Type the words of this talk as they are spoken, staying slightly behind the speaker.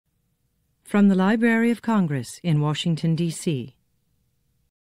From the Library of Congress in Washington, D.C.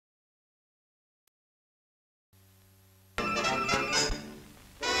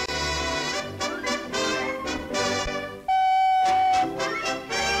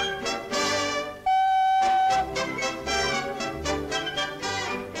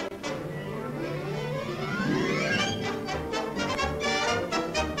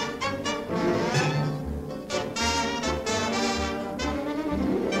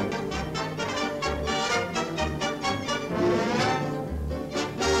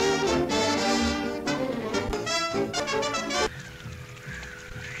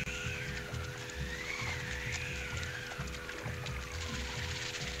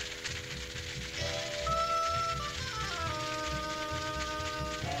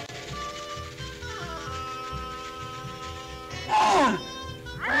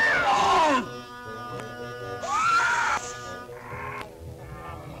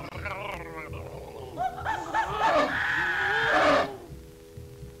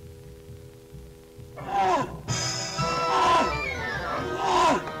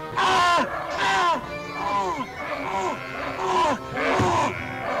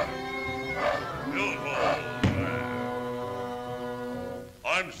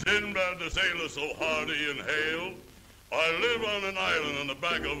 I'm Sinbad the sailor, so hardy and hale. I live on an island on the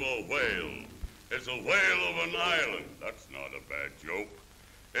back of a whale. It's a whale of an island. That's not a bad joke.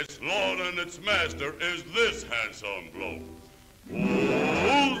 Its lord and its master is this handsome bloke.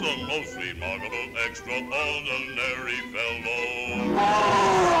 Oh, the most remarkable, extraordinary fellow.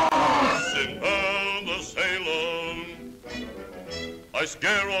 Sinbad the sailor. I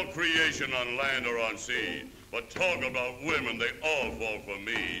scare all creation on land or on sea. But talk about women, they all fall for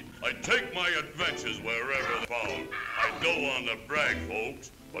me. I take my adventures wherever they're found. I don't want to brag,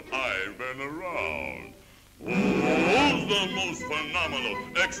 folks, but I've been around. Who's the most phenomenal,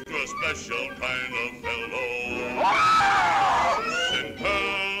 extra special kind of fellow?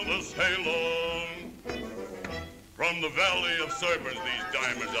 Sinbad the sailor. From the Valley of Serpents, these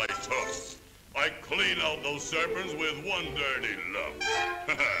diamonds I took. I clean out those serpents with one dirty look.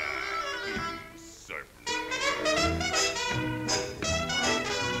 Serpents.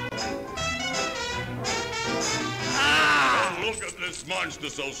 Oh, look at this monster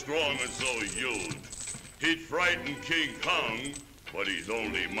so strong and so huge. He'd frighten King Kong, but he's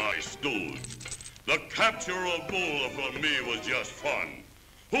only my stooge. The capture of Bull for me was just fun.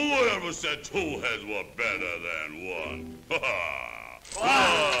 Whoever said two heads were better than one? Ha ha!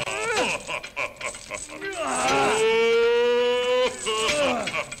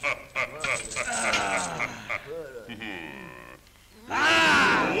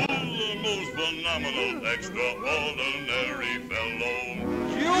 The most phenomenal, extraordinary fellow.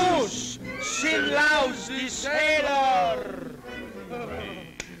 Use Sinbad the sailor.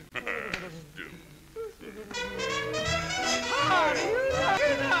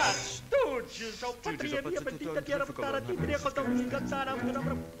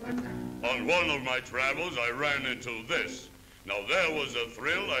 On one of my travels, I ran into this. Now, there was a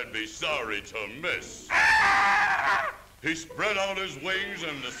thrill I'd be sorry to miss. He spread out his wings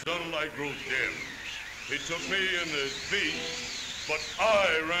and the sunlight grew dim. He took me in his feet, but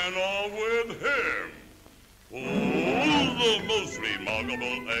I ran on with him. Oh, the most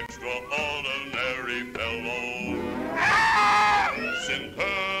remarkable, extraordinary fellow.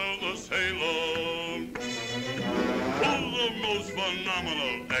 Sinbad the sailor. Oh, the most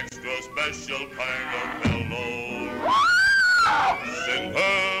phenomenal, extra special kind of fellow.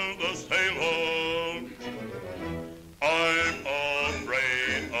 Sinbad the sailor. I'm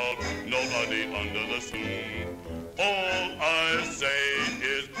afraid of nobody under the sun. All I say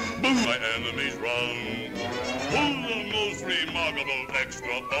is, boom, my enemies run. Who's the most remarkable,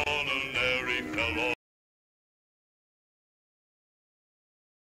 extraordinary fellow?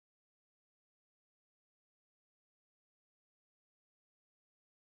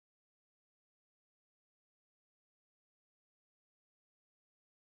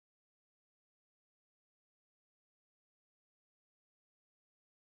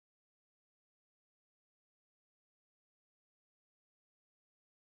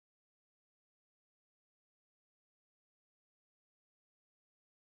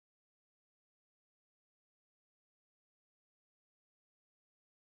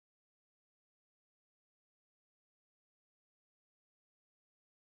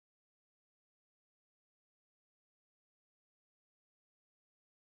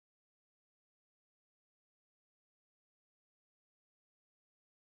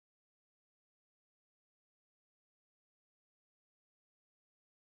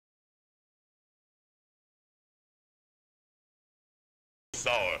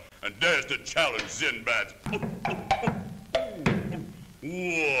 sour and dares to challenge Sinbad.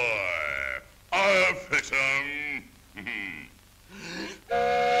 Why, I'll fix him.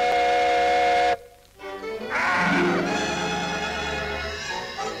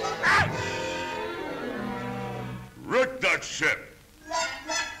 Wreck that ship.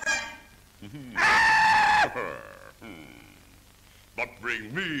 But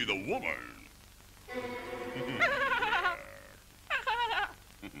bring me the woman.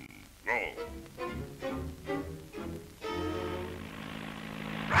 Go.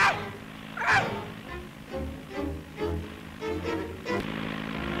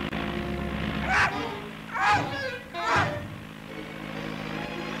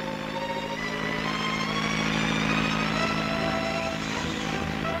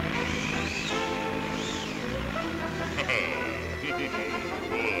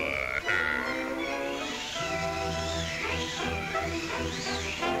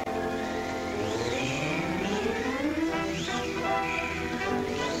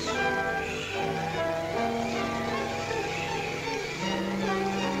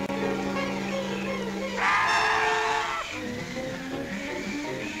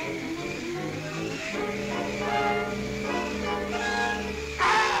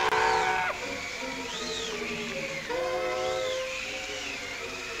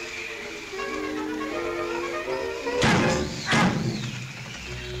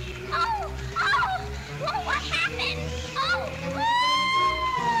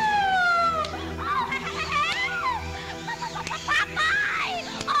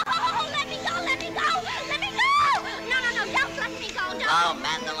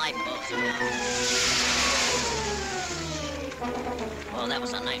 Oh, that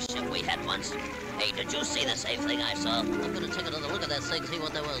was a nice ship we had once. Hey, did you see the same thing I saw? I'm gonna take another look at that thing, see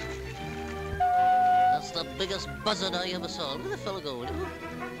what that was. That's the biggest buzzard I ever saw. Where'd the fella go? Where am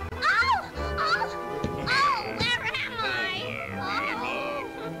I?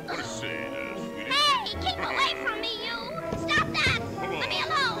 Let's see this, sweetie. Hey, keep away from me, you! Stop that! Let me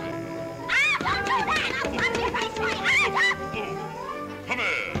alone! Don't do that! I'll punch your face right! Come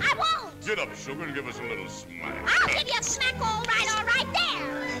here. I won't! Get up, sugar, and give us a little smack. I'll give you a smack all right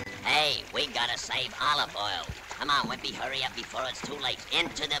there! Hey, we gotta save olive oil. Come on, Wimpy, hurry up before it's too late.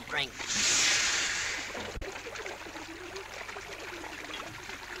 Into the brink.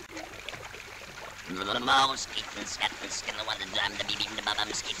 Skeet and scat and skittle one and drum the beep the bum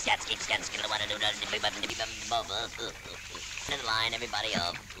skeet scat skittle one and do the beep the line everybody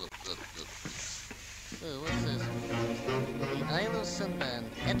up. What's this? The Isle of Sinbad,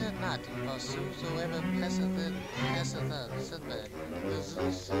 enter not, or whosoever passeth out, Sinbad. This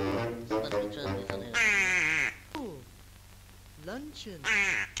is what we try to be funny. Oh, luncheon.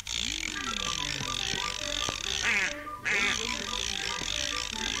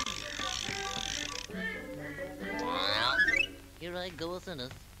 Well, here I go within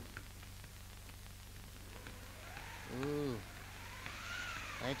it. Ooh,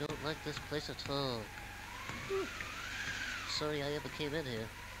 I don't like this place at all. Whew. Sorry I ever came in here.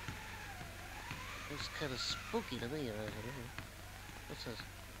 It's kind of spooky to me around here. What's this?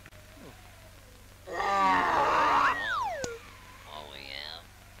 Oh yeah.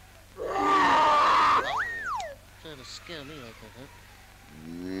 Oh, trying to scare me like that, huh?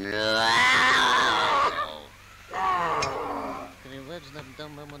 Can you imagine that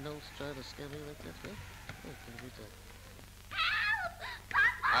dumb mama nose trying to scare me like that, huh? Oh, can you read that?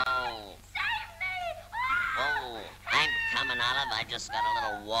 Help! Oh. Save me! Oh, I'm coming, Olive. I just got a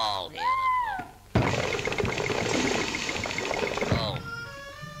little wall here. Oh.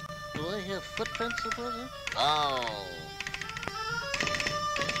 Do I hear footprints up there? Oh.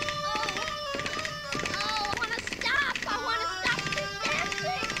 I want to stop! I want to stop this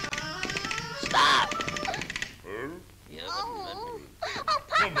dancing! Stop! Huh? Yeah, Oh,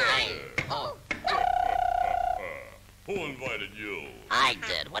 Come Popeye! here. Oh, Who invited you? I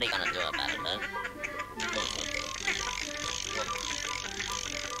did. What are you gonna do about it, huh?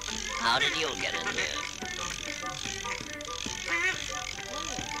 How did you get in here?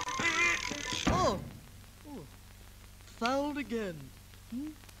 Oh, fouled again.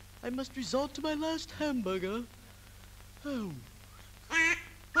 I must resort to my last hamburger. Oh.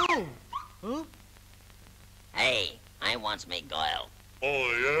 Oh. Huh? Hey, I wants me Goyle.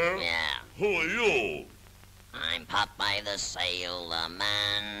 Oh, yeah? Yeah, Who are you? I'm Popeye the Sailor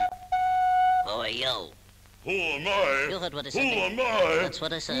Man. Who are you? Who am I? You heard what I Who said. am I? That's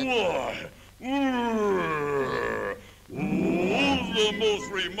what I said. Why? Who's the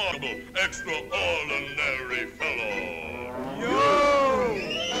most remarkable, extraordinary fellow?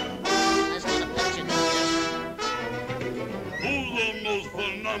 I was gonna bet you could guess. Who's the most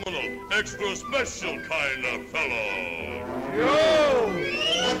extra special kind of fellow. Yo!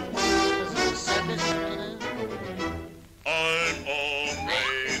 Is it a circus or anything? I'm all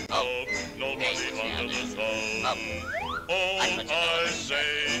made up, nobody under the sun. All I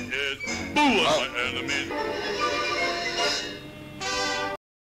say is boo at my enemies.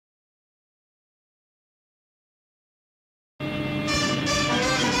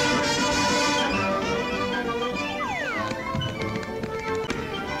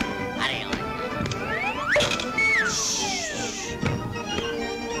 How do you like that? Shh.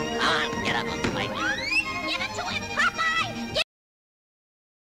 Come on, get up and fight me. Give it to him, Popeye!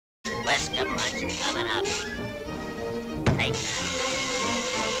 Whisker punch coming up. Take that.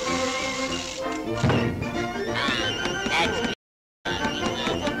 That's me.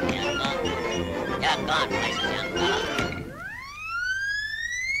 You're gone places, young fella.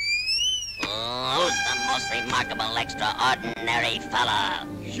 Who's the most remarkable, extraordinary fella?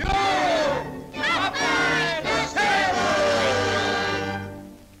 Yo! Popeye and Sinbad!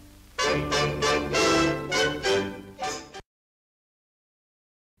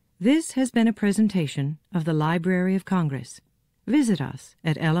 This has been a presentation of the Library of Congress. Visit us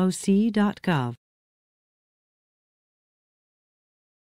at loc.gov.